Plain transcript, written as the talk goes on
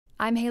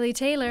I'm Haley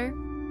Taylor,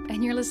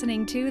 and you're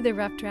listening to the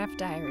Rough Draft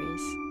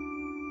Diaries.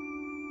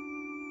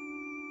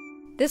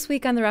 This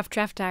week on the Rough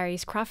Draft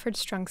Diaries, Crawford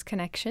Strunk's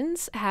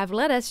connections have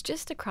led us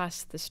just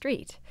across the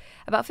street.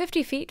 About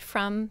 50 feet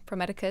from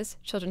ProMedica's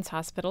Children's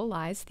Hospital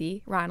lies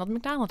the Ronald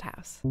McDonald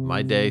House.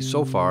 My day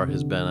so far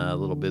has been a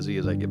little busy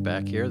as I get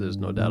back here. There's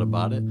no doubt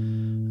about it.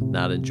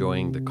 Not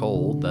enjoying the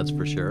cold, that's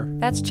for sure.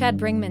 That's Chad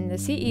Bringman, the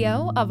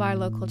CEO of our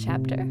local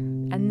chapter,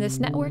 and this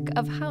network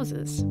of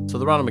houses. So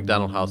the Ronald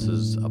McDonald House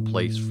is a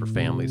place for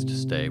families to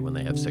stay when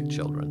they have sick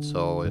children.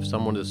 So if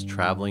someone is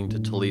traveling to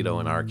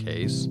Toledo, in our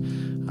case,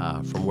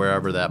 from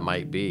wherever that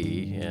might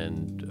be,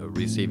 and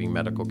receiving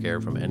medical care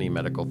from any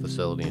medical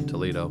facility in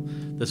Toledo,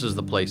 this is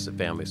the place that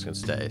families can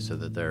stay so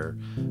that they're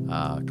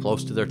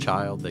close to their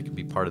child. They can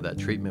be part of that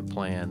treatment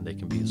plan. They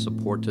can be a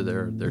support to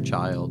their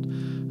child.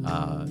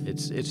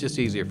 It's just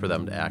easier for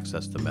them to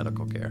access the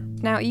medical care.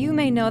 Now, you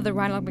may know the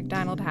Ronald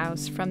McDonald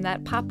House from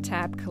that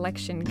pop-tab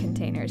collection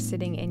container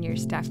sitting in your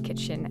staff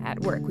kitchen at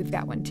work. We've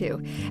got one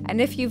too.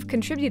 And if you've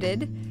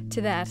contributed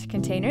to that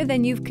container,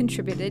 then you've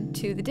contributed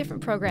to the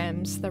different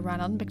programs the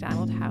Ronald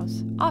McDonald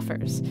House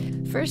offers.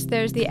 First,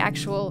 there's the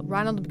actual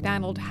Ronald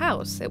McDonald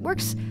House. It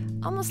works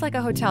almost like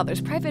a hotel.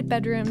 There's private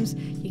bedrooms,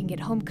 you can get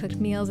home-cooked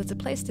meals, it's a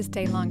place to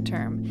stay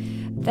long-term.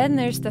 Then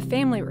there's the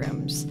family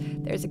rooms.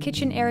 There's a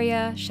kitchen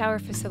area, shower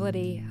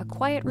facility, a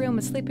quiet room,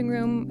 a sleeping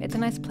room. It's a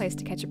nice place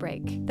to catch a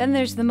break. Then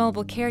there's the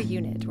mobile care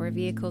unit, where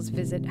vehicles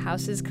visit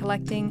houses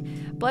collecting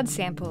blood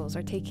samples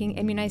or taking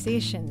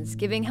immunizations,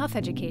 giving health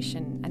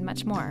education, and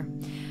much more.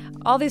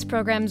 All these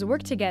programs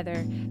work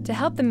together to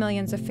help the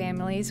millions of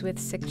families with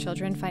sick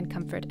children find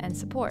comfort and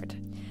support.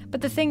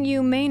 But the thing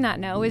you may not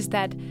know is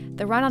that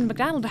the Ronald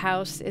McDonald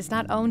House is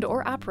not owned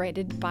or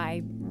operated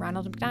by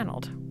Ronald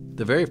McDonald.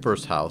 The very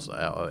first house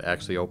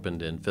actually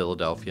opened in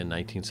Philadelphia in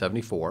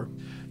 1974.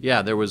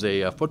 Yeah, there was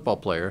a football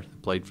player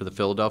that played for the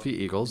Philadelphia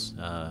Eagles.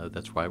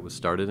 That's why it was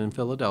started in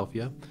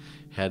Philadelphia.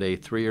 Had a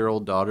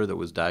 3-year-old daughter that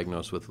was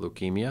diagnosed with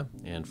leukemia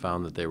and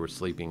found that they were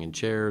sleeping in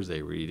chairs,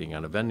 they were eating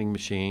out of vending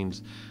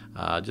machines.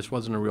 Just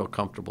wasn't a real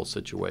comfortable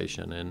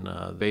situation.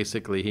 And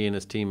basically he and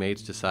his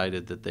teammates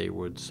decided that they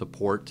would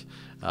support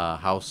a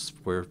house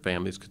where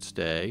families could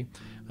stay.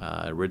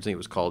 Originally it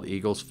was called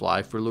Eagles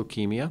Fly for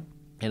Leukemia.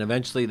 And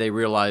eventually they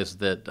realized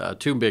that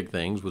two big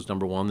things was,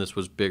 number one, this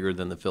was bigger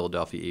than the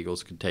Philadelphia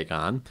Eagles could take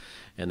on,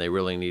 and they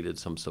really needed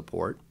some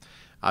support.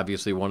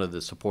 Obviously, one of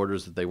the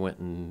supporters that they went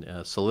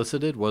and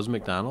solicited was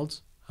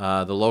McDonald's.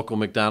 The local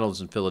McDonald's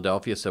in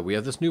Philadelphia said, we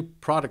have this new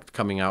product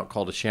coming out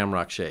called a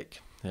Shamrock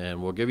Shake,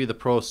 and we'll give you the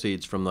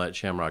proceeds from that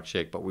Shamrock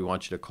Shake, but we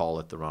want you to call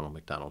it the Ronald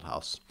McDonald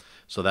House.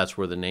 So that's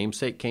where the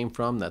namesake came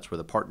from. That's where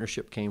the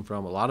partnership came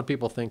from. A lot of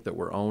people think that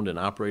we're owned and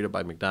operated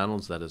by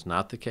McDonald's. That is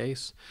not the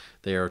case.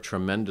 They are a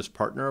tremendous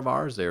partner of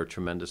ours. They are a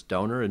tremendous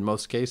donor in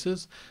most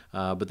cases,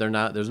 but they're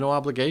not. There's no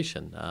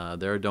obligation.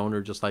 They're a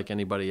donor just like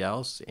anybody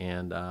else,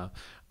 and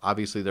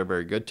obviously they're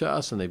very good to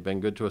us, and they've been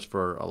good to us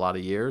for a lot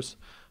of years.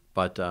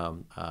 But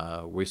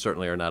we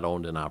certainly are not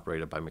owned and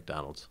operated by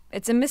McDonald's.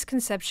 It's a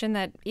misconception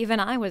that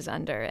even I was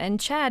under, and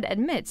Chad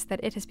admits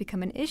that it has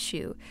become an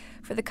issue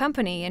for the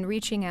company in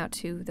reaching out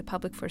to the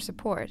public for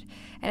support.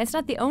 And it's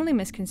not the only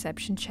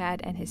misconception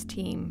Chad and his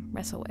team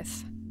wrestle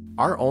with.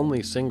 Our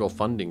only single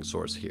funding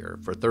source here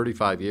for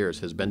 35 years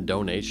has been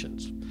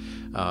donations.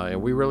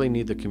 And we really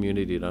need the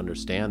community to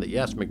understand that,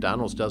 yes,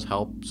 McDonald's does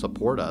help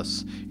support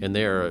us, and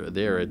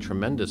they're a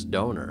tremendous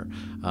donor,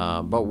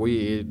 but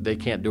they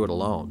can't do it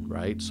alone,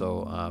 right?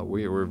 So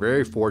we're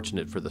very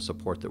fortunate for the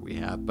support that we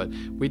have, but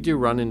we do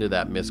run into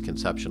that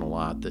misconception a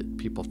lot that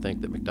people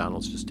think that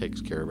McDonald's just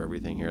takes care of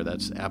everything here.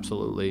 That's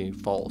absolutely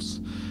false.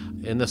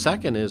 And the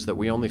second is that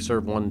we only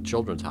serve one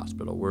children's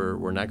hospital.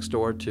 We're next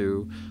door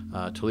to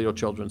Toledo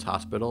Children's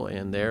Hospital,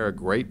 and they're a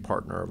great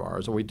partner of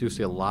ours, and we do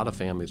see a lot of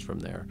families from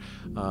there.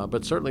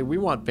 But certainly we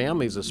want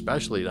families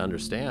especially to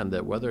understand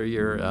that whether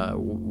you're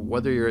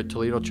at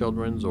Toledo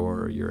Children's,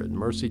 or you're at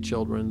Mercy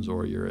Children's,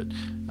 or you're at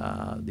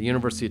the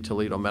University of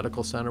Toledo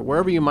Medical Center,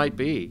 wherever you might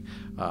be,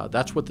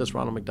 that's what this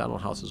Ronald McDonald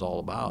House is all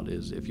about.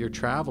 Is if you're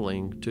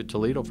traveling to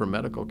Toledo for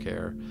medical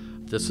care,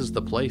 this is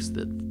the place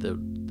that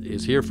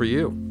is here for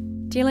you.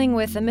 Dealing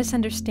with a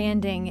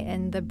misunderstanding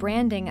in the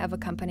branding of a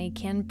company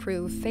can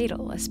prove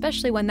fatal,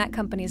 especially when that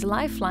company's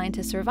lifeline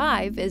to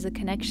survive is a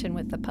connection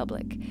with the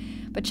public.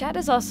 But Chad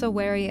is also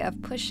wary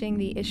of pushing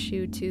the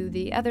issue to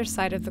the other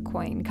side of the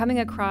coin, coming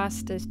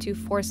across as too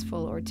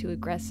forceful or too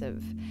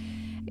aggressive.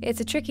 It's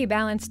a tricky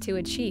balance to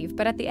achieve,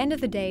 but at the end of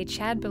the day,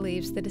 Chad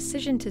believes the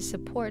decision to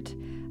support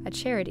a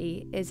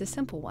charity is a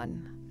simple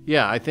one.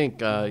 Yeah, I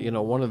think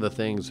one of the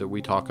things that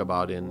we talk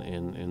about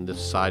in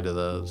this side of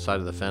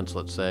the fence,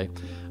 let's say,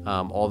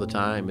 all the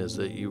time is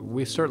that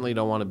we certainly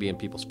don't want to be in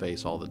people's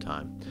face all the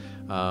time.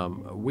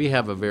 We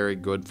have a very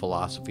good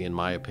philosophy, in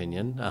my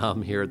opinion,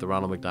 here at the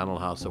Ronald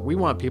McDonald House, that we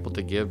want people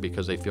to give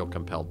because they feel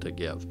compelled to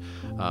give.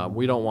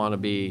 We don't want to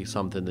be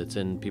something that's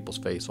in people's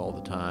face all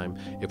the time.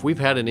 If we've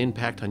had an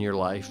impact on your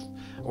life,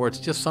 or it's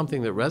just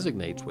something that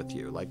resonates with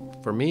you. Like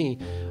for me,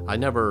 I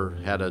never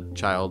had a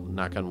child,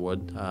 knock on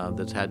wood,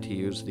 that's had to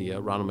use the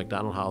Ronald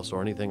McDonald House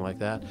or anything like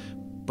that.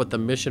 but the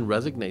mission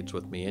resonates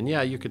with me. And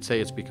yeah, you could say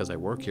it's because I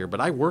work here, but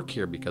I work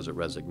here because it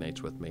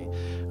resonates with me.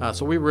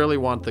 So we really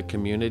want the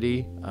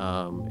community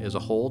as a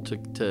whole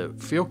to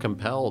feel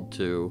compelled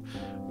to.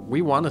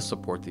 We want to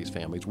support these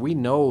families. We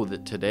know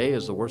that today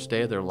is the worst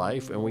day of their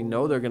life, and we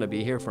know they're going to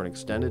be here for an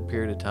extended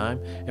period of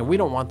time, and we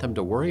don't want them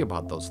to worry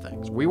about those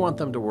things. We want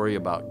them to worry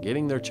about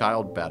getting their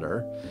child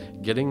better,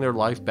 getting their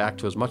life back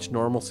to as much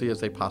normalcy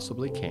as they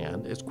possibly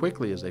can, as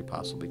quickly as they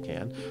possibly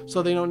can,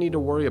 so they don't need to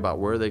worry about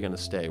where they're going to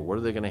stay, what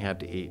are they going to have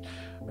to eat,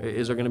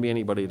 is there going to be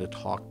anybody to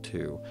talk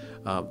to.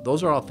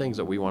 Those are all things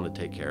that we want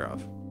to take care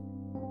of.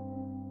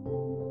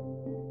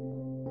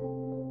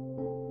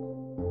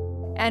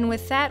 And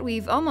with that,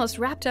 we've almost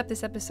wrapped up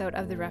this episode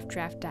of the Rough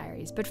Draft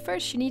Diaries. But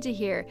first, you need to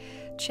hear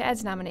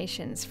Chad's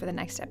nominations for the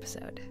next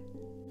episode.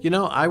 You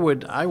know, I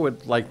would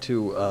like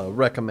to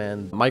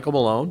recommend Michael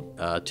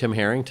Malone, Tim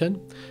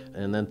Harrington,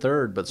 and then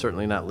third, but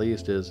certainly not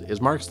least,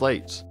 is Mark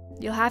Slates.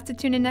 You'll have to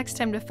tune in next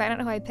time to find out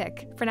who I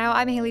pick. For now,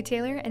 I'm Haley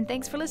Taylor, and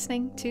thanks for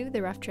listening to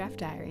the Rough Draft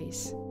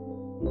Diaries.